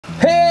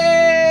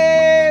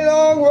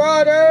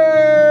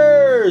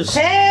Booze!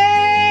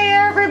 Hey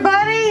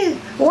everybody!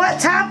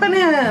 What's happening?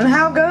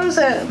 How goes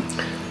it?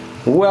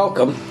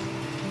 Welcome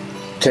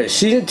to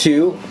Season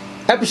 2,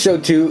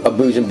 Episode 2 of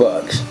Booze and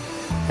Bugs.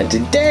 And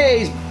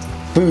today's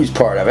booze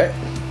part of it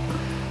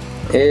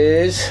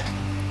is...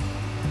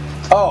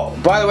 Oh,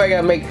 by the way, I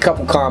gotta make a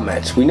couple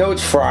comments. We know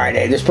it's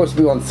Friday. They're supposed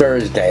to be on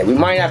Thursday. We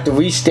might have to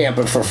restamp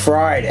it for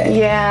Friday.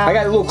 Yeah. I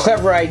got a little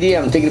clever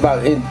idea I'm thinking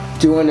about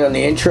doing on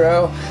the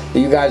intro that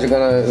you guys are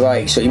gonna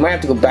like. So you might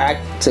have to go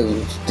back to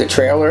the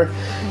trailer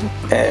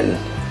and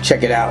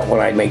check it out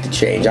when I make the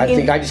change. I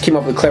think I just came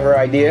up with a clever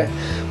idea.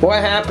 What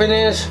happened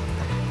is,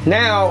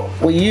 now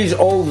we use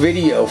old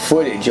video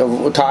footage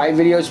of Thai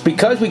videos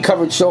because we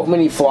covered so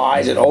many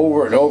flies and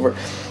over and over.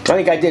 I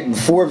think I did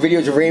 4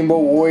 videos of Rainbow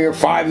Warrior,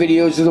 5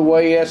 videos of the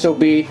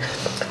YSOB.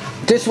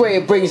 This way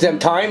it brings them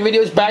time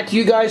videos back to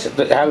you guys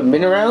that haven't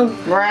been around.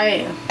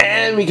 Right.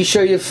 And we can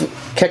show you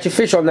catch a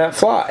fish on that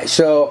fly.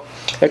 So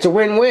it's a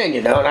win-win,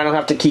 you know, and I don't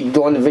have to keep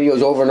doing the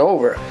videos over and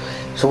over.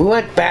 So we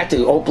went back to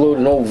upload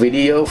an old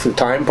video for the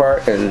time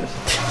part and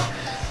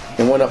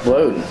it wouldn't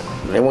upload.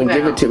 They wouldn't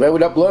give it to me. It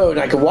would upload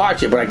and I could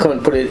watch it, but I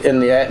couldn't put it in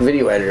the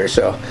video editor.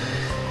 So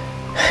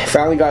I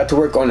finally got it to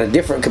work on a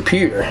different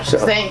computer. So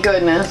thank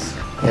goodness.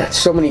 Yeah,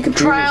 so many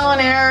computers. Trial and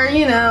error,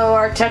 you know,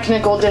 our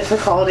technical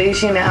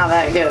difficulties, you know how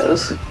that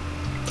goes.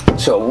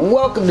 So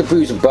welcome to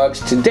Booze and Bugs.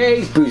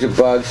 Today's Booze and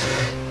Bugs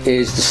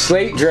is the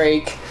Slate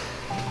Drake.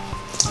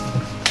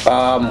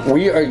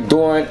 We are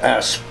doing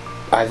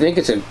I think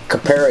it's a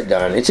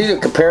Caparadun. It's either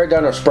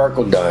Caparadun or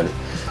Sparkle Dun.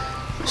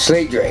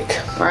 Slate Drake.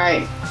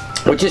 Right.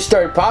 We just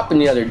started popping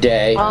the other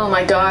day. Oh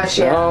my gosh,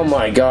 yeah. Oh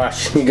my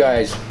gosh, you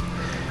guys.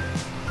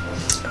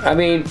 I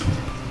mean,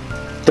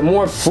 the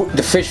more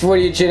the fish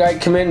footage that I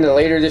come in, the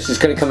later this is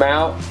going to come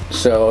out.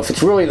 So if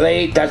it's really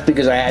late, that's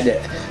because I had to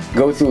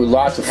go through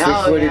lots of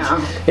fish footage.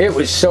 Yeah. It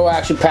was so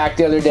action-packed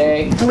the other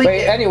day. But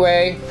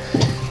anyway,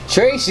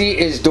 Tracy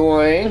is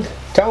doing...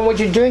 Tell them what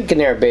you're drinking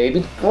there,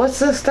 baby. What's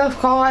this stuff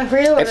called? I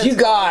forget what If you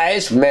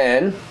guys,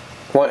 men,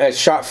 want a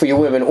shot for your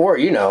women, or,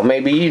 you know,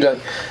 maybe you don't...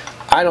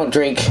 I don't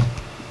drink...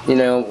 You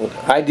know,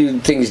 I do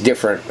things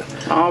different.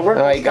 Oh,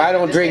 like, I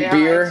don't drink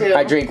beer.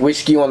 I drink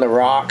whiskey on the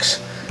rocks.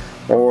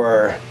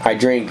 Or I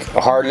drink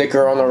a hard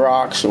liquor on the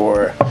rocks,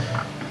 or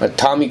a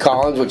Tommy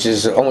Collins, which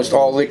is almost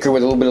all liquor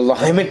with a little bit of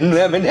lime and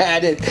lemon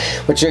added,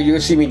 which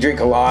you'll see me drink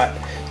a lot.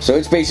 So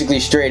it's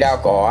basically straight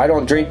alcohol. I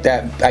don't drink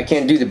that. I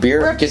can't do the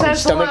beer. It gives me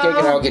stomach ache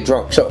and I'll get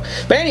drunk. So,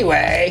 but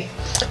anyway,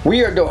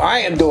 I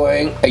am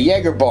doing a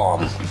Jaeger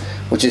bomb,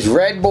 which is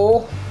Red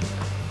Bull,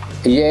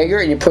 a Jaeger,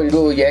 and you put a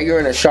little Jaeger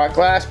in a shot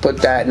glass, put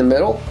that in the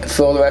middle, and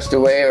fill the rest of the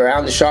way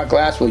around the shot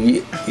glass with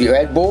your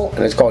Red Bull,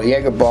 and it's called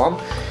Jaeger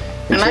bomb.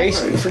 And I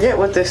forget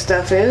what this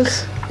stuff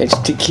is. It's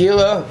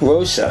tequila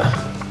rosa.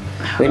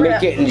 They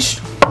make it in...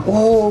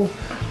 Whoa.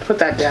 Put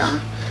that down.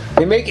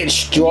 They make it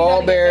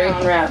strawberry.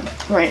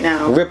 Right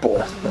now.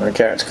 Ripple. Our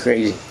cat's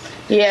crazy.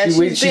 Yeah,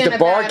 she's the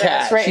bar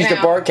cat. She's the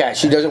bar cat.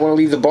 She doesn't want to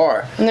leave the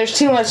bar. And there's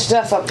too much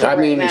stuff up there. I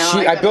mean,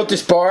 I built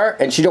this bar,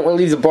 and she don't want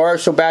to leave the bar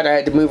so bad I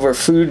had to move her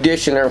food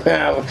dish and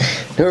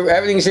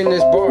everything's in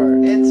this bar.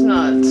 It's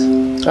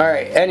nuts. All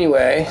right.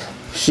 Anyway.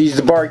 She's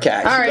the bar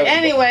cat. Alright,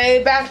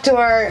 anyway, back to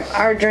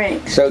our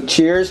drink. So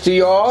cheers to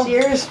y'all.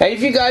 Cheers. Hey,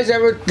 if you guys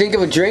ever think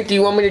of a drink do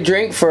you want me to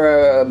drink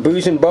for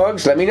Booze and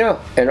Bugs, let me know.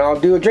 And I'll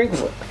do a drink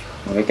for it.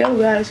 Here we go,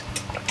 guys.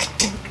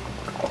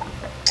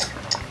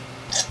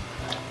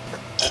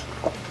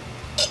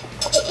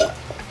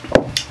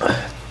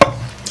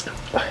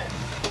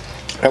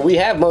 And we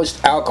have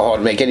most alcohol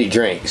to make any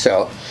drink,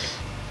 so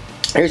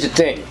here's the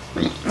thing.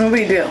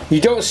 We do.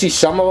 You don't see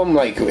some of them,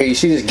 like, you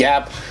see this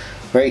gap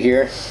right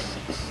here?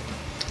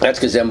 That's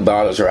because them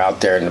bottles are out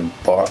there in the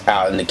bar,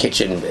 out in the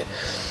kitchen.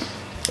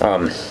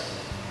 Right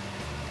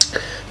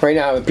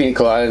now I have a pina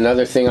colada.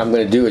 Another thing I'm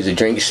going to do is a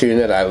drink soon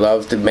that I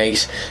love that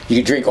makes you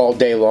can drink all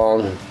day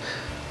long.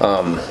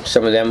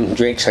 Some of them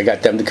drinks I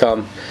got them to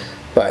come.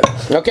 But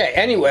okay,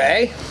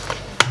 anyway,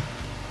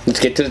 let's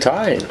get to the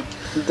tying.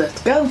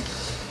 Let's go.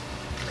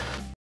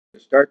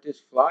 Start this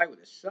fly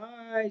with a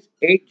size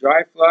 8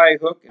 dry fly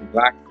hook and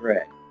black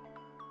thread,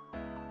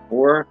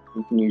 or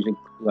you can use a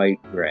light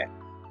gray.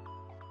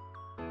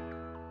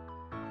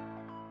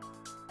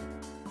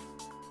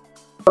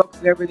 Folks,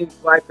 and everything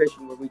fly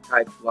fishing where we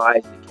tie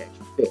flies to catch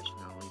fish,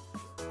 not only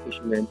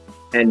fishermen.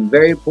 And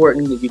very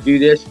important that you do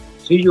this.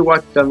 As soon as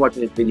you're done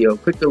watching this video,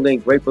 click the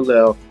link right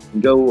below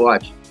and go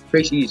watch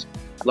Tracy's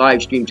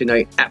live stream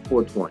tonight at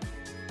 4:20.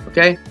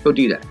 Okay? Go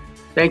do that.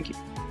 Thank you.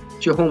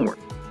 It's your homework.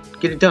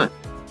 Get it done.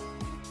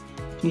 I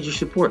need your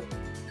support.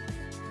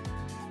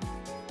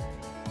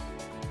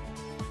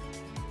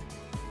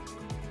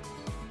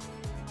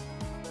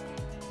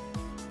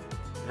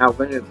 Now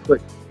we're going to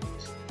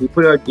we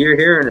put our deer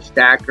hair in a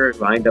stacker,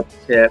 lined up the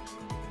tip.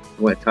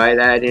 We're going to tie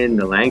that in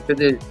the length of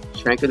the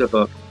shank of the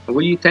hook. And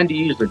we tend to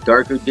use the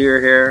darker deer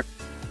hair,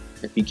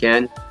 if you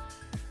can,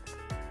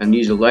 and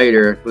use a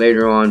lighter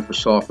later on for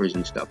sulfurs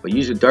and stuff. But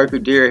use a darker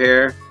deer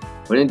hair,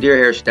 put in a deer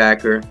hair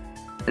stacker.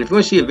 And if you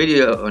want to see a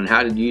video on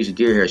how to use a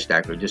deer hair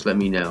stacker, just let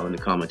me know in the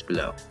comments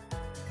below.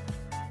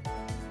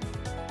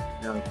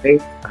 Now Now,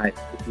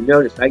 if you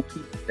notice, I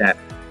keep the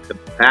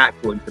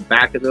back towards the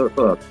back of the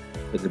hook,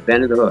 with the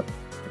bend of the hook.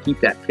 I keep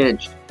that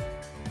pinched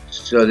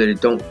so that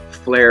it don't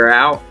flare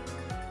out,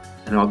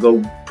 and I'll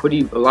go put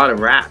a lot of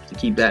wrap to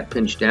keep that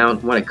pinched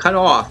down. When I cut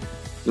off,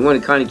 you want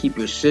to kind of keep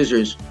your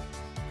scissors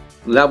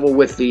level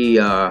with the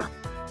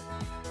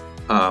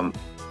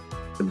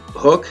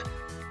hook,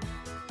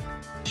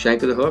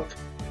 shank of the hook,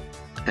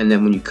 and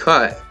then when you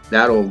cut,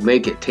 that'll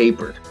make it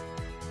tapered.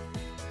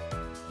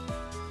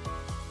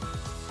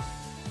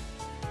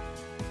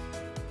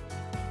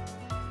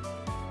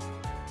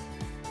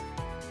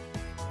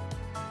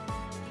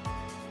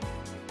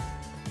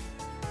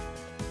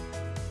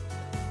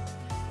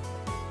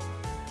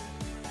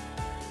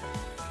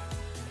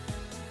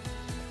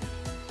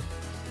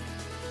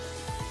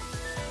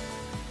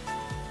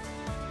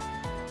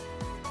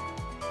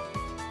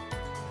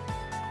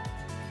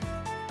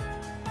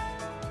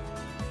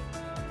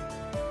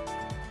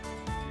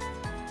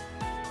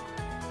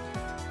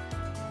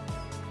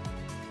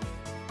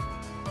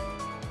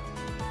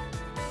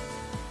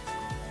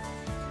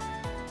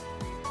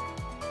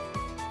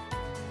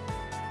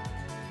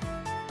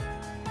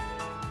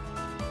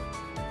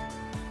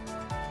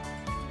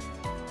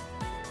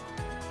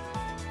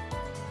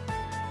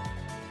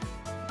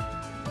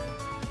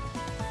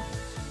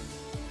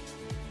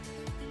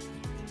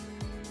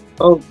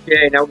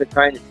 Okay, now we're going to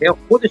tie in the tail.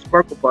 Or the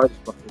sparkle bars is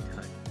probably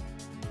time.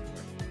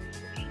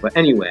 But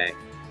anyway,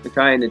 we're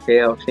tying the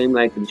tail, same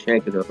length as the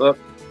shank of the hook,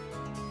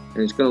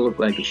 and it's going to look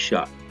like a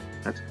shuck.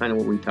 That's kind of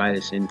what we tie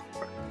this in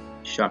for.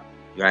 Shuck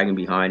dragging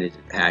behind is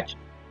attached.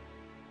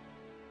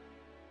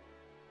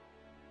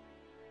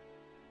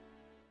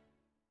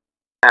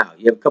 Now,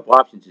 you have a couple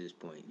options at this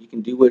point. You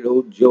can do what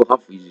old Joe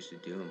Humphreys used to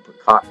do and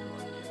put cotton on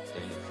you.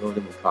 Then you fill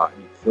them with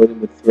cotton, you fill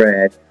them with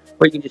thread,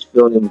 or you can just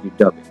fill them with your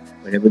dubbing.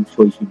 Whatever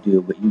choice you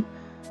do, but you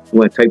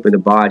want to taper the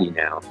body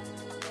now.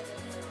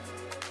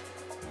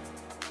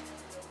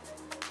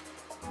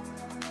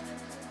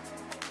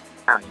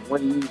 Now, you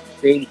want to use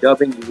the same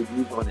dubbing you would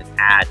use on an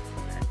ad.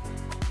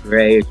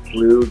 Grayish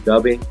blue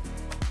dubbing.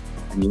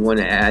 And you want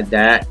to add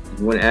that.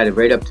 You want to add it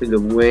right up to the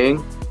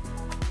wing.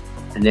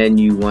 And then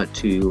you want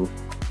to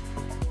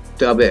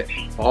dub it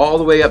all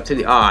the way up to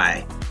the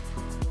eye.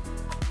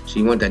 So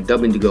you want that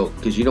dubbing to go,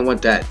 because you don't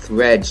want that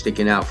thread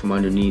sticking out from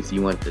underneath.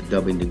 You want the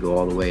dubbing to go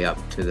all the way up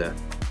to the,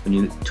 when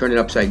you turn it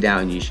upside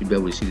down, you should be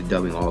able to see the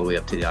dubbing all the way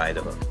up to the eye of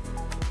the hook.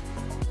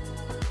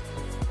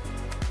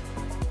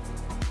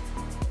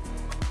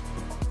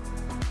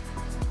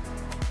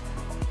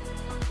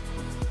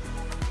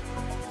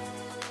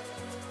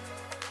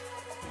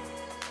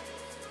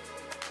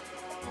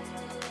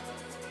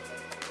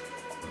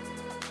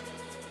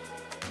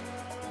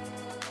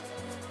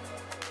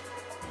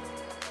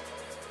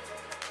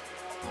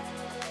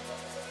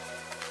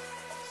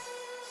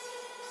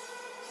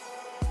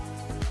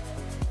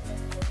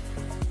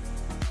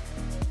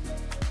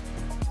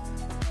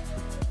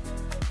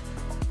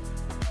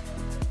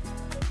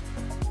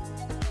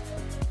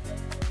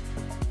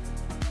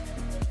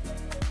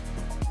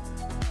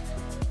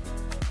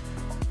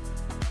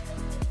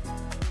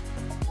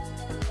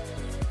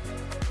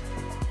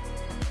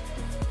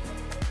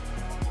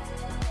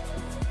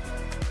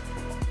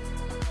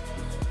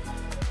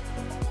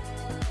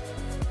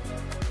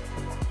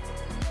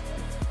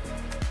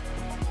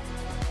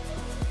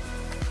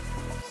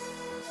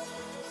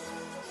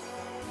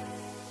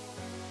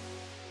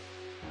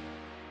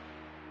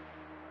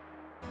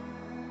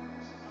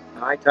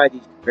 I tie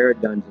these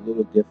paraduns a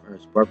little different, or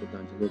sparkle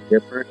duns a little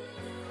different.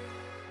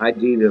 I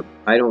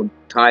don't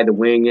tie the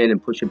wing in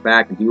and push it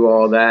back and do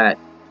all that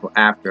until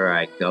after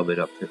I dub it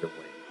up to the wing,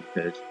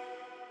 because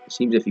it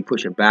seems if you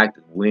push it back,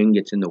 the wing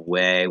gets in the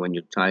way when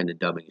you're tying the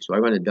dubbing. So I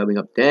run the dubbing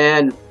up,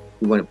 then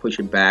you want to push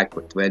it back,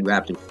 put thread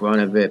wraps in front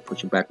of it,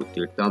 push it back with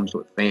your thumb so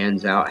it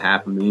fans out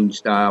half a moon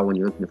style when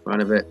you look in the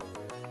front of it.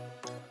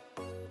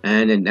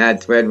 And then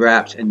add thread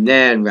wraps, and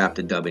then wrap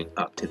the dubbing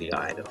up to the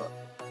eye of the hook.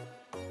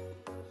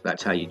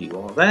 That's how you do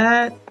all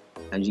that,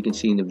 as you can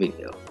see in the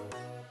video.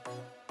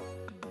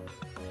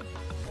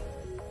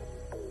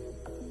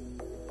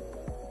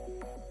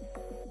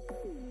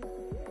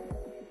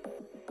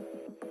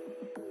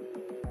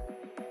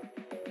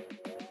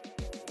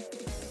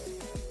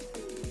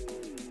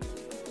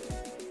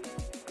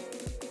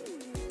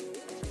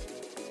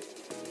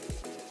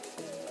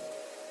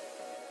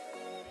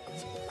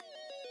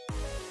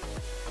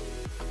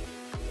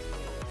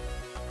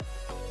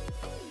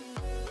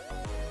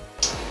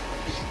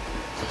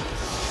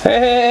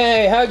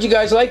 Hey, how'd you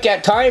guys like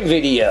that time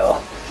video?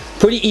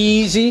 Pretty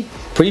easy,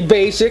 pretty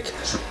basic,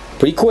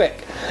 pretty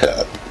quick.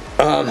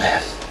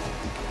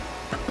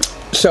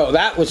 So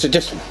that was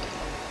just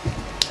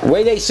the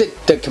way they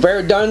sit, the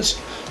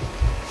paraduns.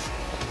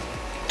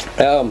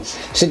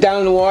 Sit down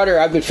in the water.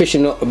 I've been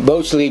fishing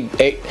mostly.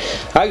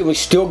 I was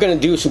still gonna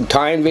do some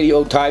time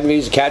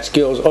videos, cat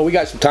skills. Oh, we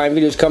got some time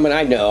videos coming.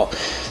 I know.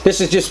 This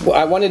is just,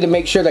 I wanted to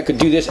make sure that I could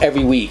do this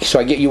every week,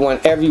 so I get you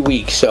one every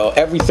week. So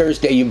every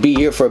Thursday you'll be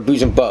here for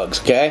Booze and Bugs,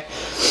 okay?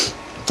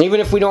 Even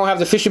if we don't have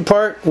the fishing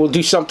part, we'll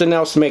do something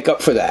else to make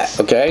up for that,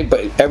 okay?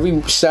 But every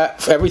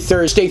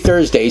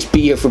Thursdays,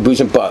 be here for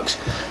Booze and Bugs,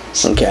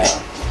 okay?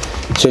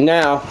 So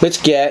now,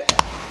 let's get...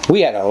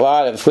 We had a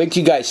lot of... Wait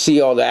till you guys see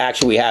all the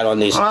action we had on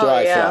these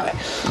dry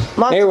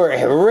fly. They were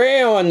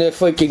railing the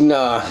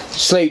freaking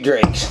slate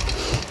drakes.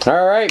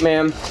 All right,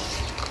 man.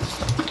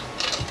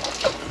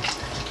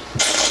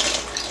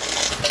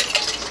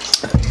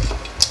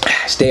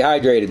 Stay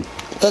hydrated.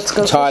 Let's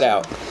go. It's hot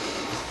out.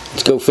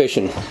 Let's go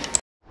fishing.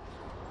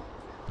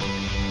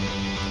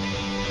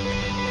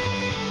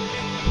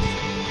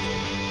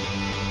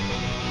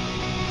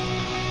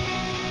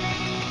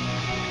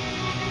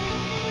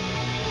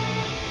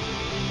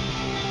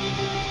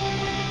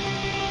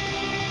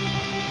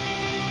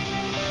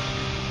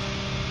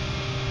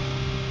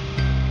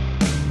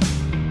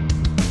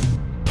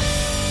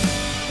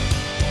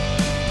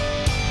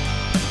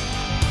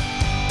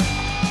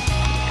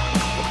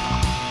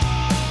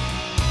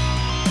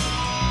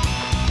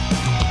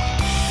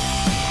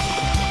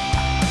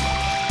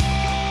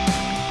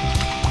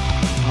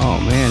 Oh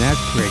man, that's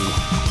pretty.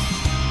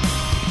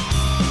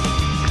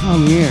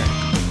 Come here.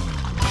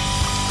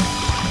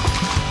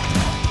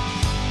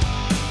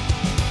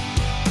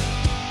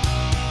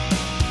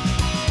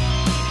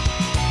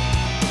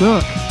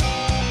 Look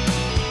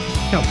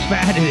how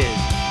fat it is.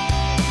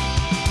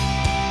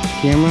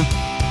 Camera.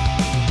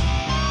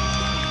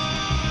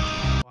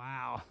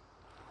 Wow.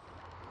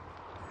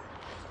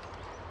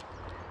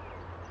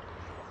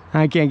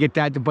 I can't get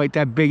that to bite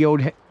that big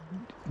old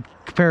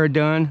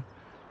paradon.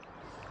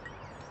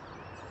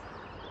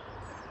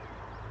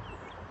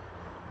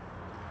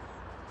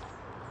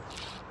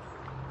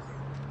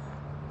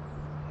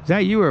 Is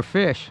that you or a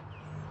fish?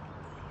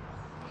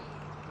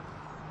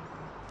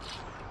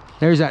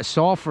 There's that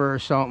sulfur or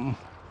something.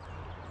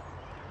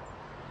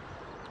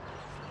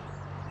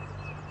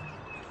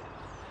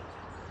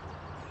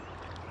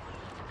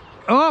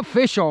 Oh,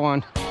 fish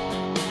on.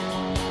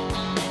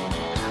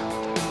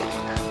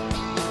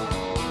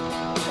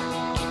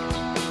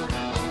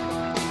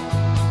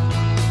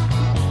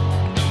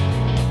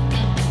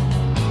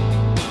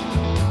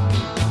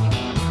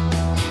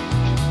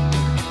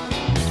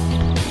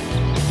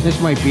 This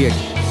might be a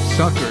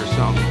sucker or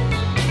something.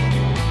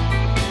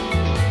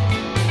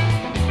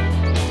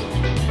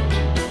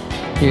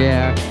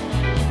 Yeah,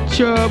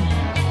 chub.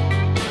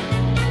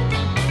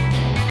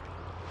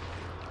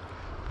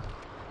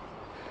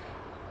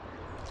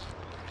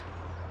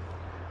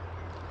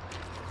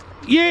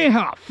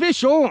 Yeah,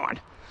 fish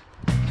on.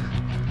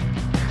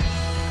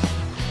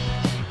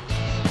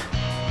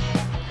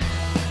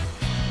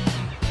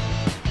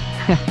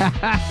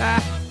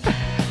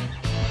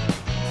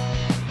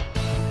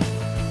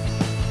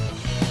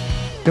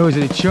 So is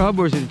it a chub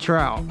or is it a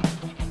trout?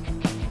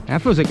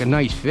 That feels like a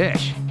nice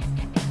fish,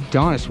 to be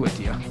honest with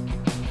you.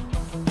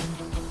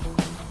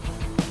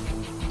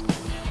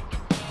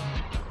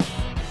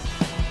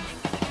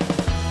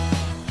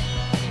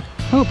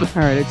 Oh,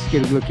 all right, let's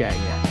get a look at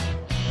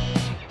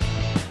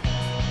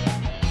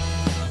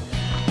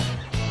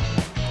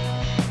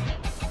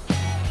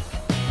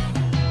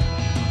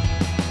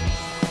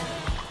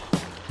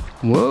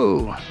you.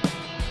 Whoa.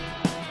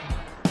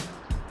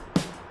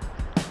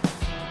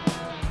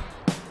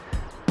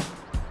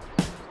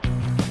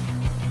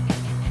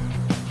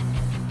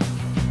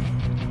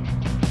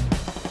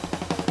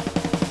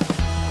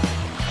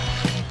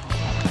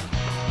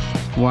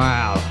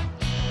 Wow.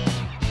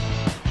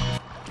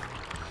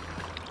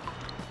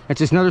 That's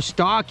just another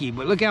stocky,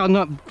 but look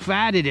how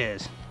fat it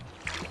is.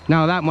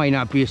 Now that might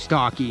not be a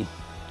stocky.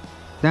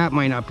 That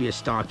might not be a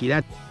stocky.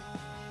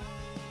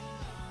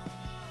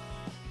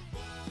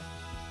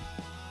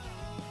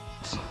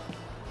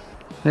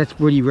 That's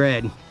pretty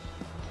red.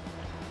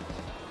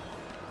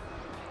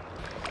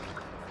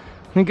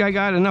 I think I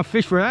got enough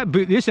fish for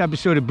this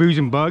episode of Booze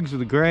and Bugs with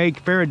the gray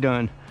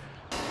paradon.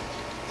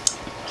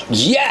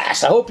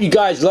 Yes, I hope you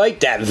guys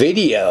liked that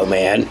video,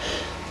 man.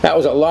 That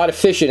was a lot of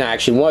fishing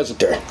action, wasn't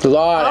there? A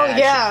lot of action.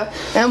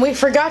 Yeah, and we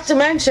forgot to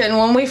mention,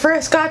 when we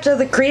first got to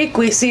the creek,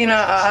 we seen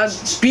a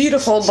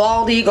beautiful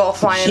bald eagle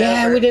flying over.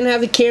 Yeah, we didn't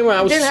have the camera.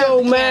 I was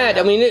so mad.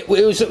 I mean, it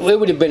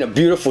would have been a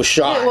beautiful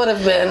shot. It would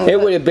have been. It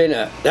would have been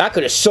I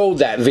could have sold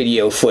that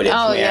video footage,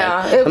 man.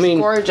 Yeah, it was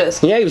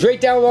gorgeous. Yeah, he was right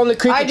down along the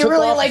creek. I had to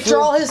really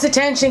draw his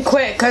attention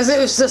quick, because it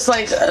was just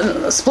like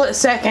a split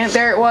second.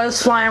 There it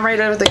was, flying right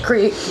over the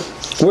creek.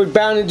 We're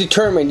bound and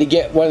determined to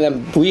get one of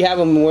them. We have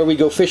them where we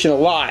go fishing a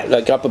lot,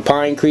 like up at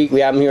Pine Creek. We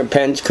have them here in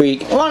Penns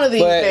Creek. One of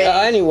these days.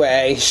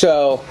 Anyway,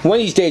 so one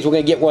of these days we're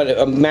going to get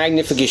a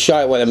magnificent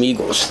shot of one of them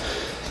eagles.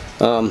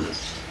 One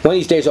of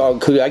these days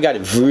I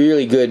got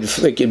really good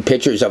freaking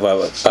pictures of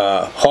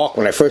a hawk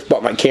when I first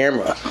bought my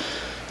camera.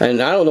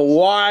 And I don't know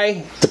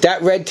why, but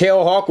that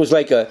red-tailed hawk was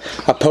like a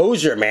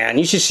poser, man.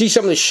 You should see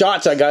some of the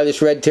shots I got of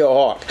this red-tailed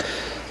hawk.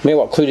 Maybe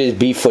I'll include his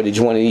beef footage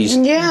one of these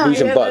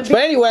Booze and Bugs.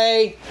 But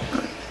anyway,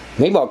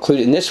 maybe I'll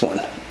include it in this one.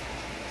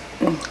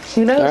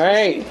 Who knows?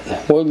 Alright.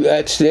 Well,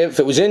 that's it. If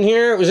it was in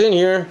here, it was in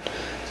here.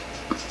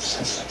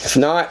 If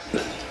not,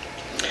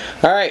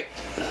 alright.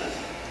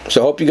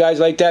 So hope you guys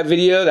liked that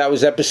video. That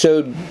was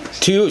episode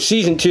 2 of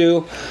season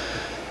 2.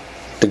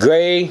 The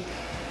gray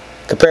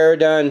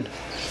Comparadun,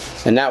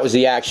 and that was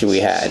the action we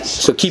had.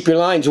 So keep your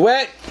lines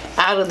wet,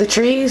 out of the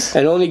trees,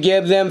 and only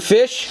give them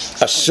fish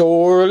a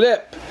sore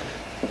lip.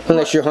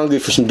 Unless you're hungry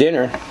for some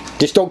dinner.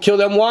 Just don't kill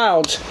them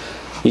wilds.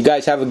 You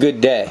guys have a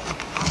good day.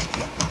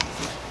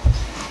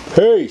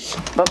 Peace.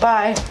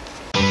 Bye-bye.